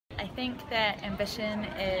think that ambition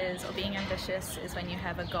is, or being ambitious is when you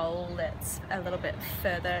have a goal that's a little bit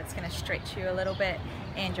further, it's going to stretch you a little bit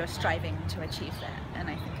and you're striving to achieve that. And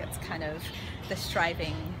I think it's kind of, the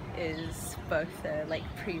striving is both a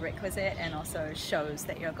prerequisite and also shows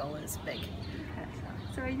that your goal is big.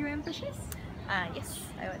 So are you ambitious? Yes,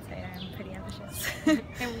 I would say I'm pretty ambitious.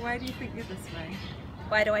 And why do you think you're this way?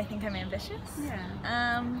 Why do I think I'm ambitious?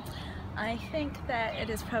 Yeah. I think that it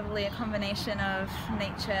is probably a combination of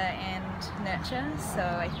nature and nurture, so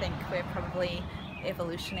I think we're probably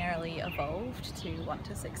evolutionarily evolved to want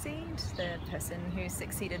to succeed. The person who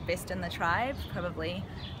succeeded best in the tribe probably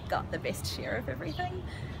got the best share of everything,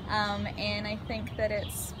 and I think that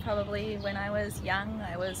it's probably when I was young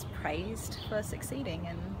I was praised for succeeding,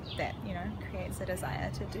 and that, you know, creates a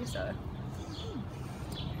desire to do so.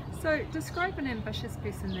 So describe an ambitious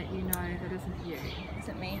person that you know that isn't you.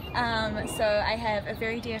 Isn't me. So I have a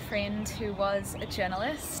very dear friend who was a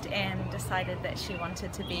journalist and decided that she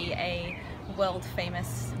wanted to be a world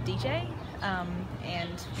famous DJ,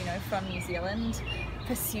 and, you know, from New Zealand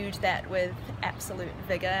pursued that with absolute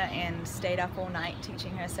vigor and stayed up all night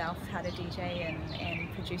teaching herself how to DJ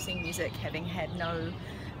and producing music, having had no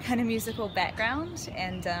kind of musical background,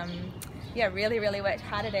 and yeah, really worked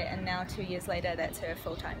hard at it, and now 2 years later that's her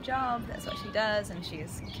full-time job, that's what she does, and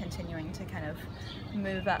she's continuing to kind of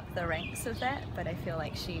move up the ranks of that. But I feel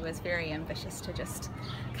like she was very ambitious to just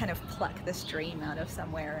kind of pluck this dream out of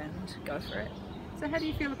somewhere and go for it. So how do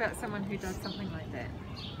you feel about someone who does something like that?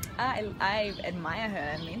 I admire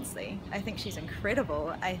her immensely. I think she's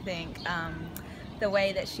incredible. I think the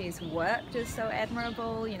way that she's worked is so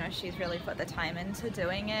admirable. You know, she's really put the time into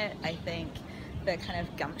doing it. I think the kind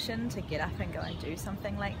of gumption to get up and go and do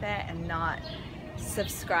something like that and not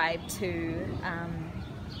subscribe to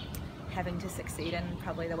having to succeed in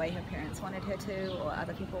probably the way her parents wanted her to or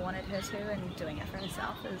other people wanted her to, and doing it for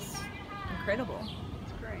herself is incredible.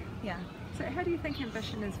 That's great. Yeah. So how do you think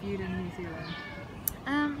ambition is viewed in New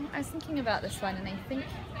Zealand? I was thinking about this one, and I think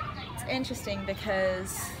it's interesting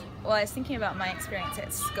because, well, I was thinking about my experience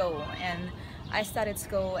at school, and I started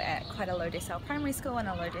school at quite a low decile primary school and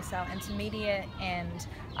a low decile intermediate, and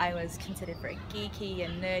I was considered very geeky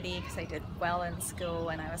and nerdy because I did well in school,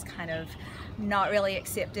 and I was kind of not really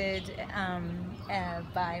accepted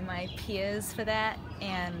by my peers for that.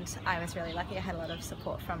 And I was really lucky, I had a lot of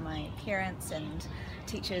support from my parents and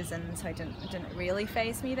teachers, and so it didn't really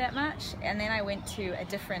faze me that much. And then I went to a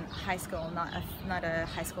different high school, not a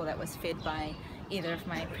high school that was fed by either of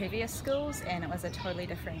my previous schools, and it was a totally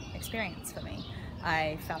different experience for me.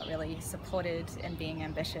 I felt really supported in being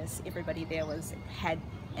ambitious. Everybody there had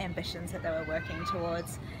ambitions that they were working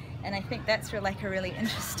towards, and I think that's a really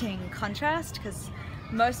interesting contrast, because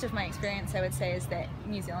most of my experience, I would say, is that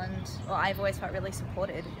New Zealand, well, I've always felt really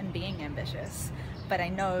supported in being ambitious, but I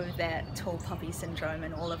know that tall poppy syndrome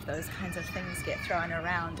and all of those kinds of things get thrown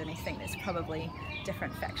around, and I think there's probably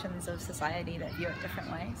different factions of society that view it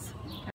different ways.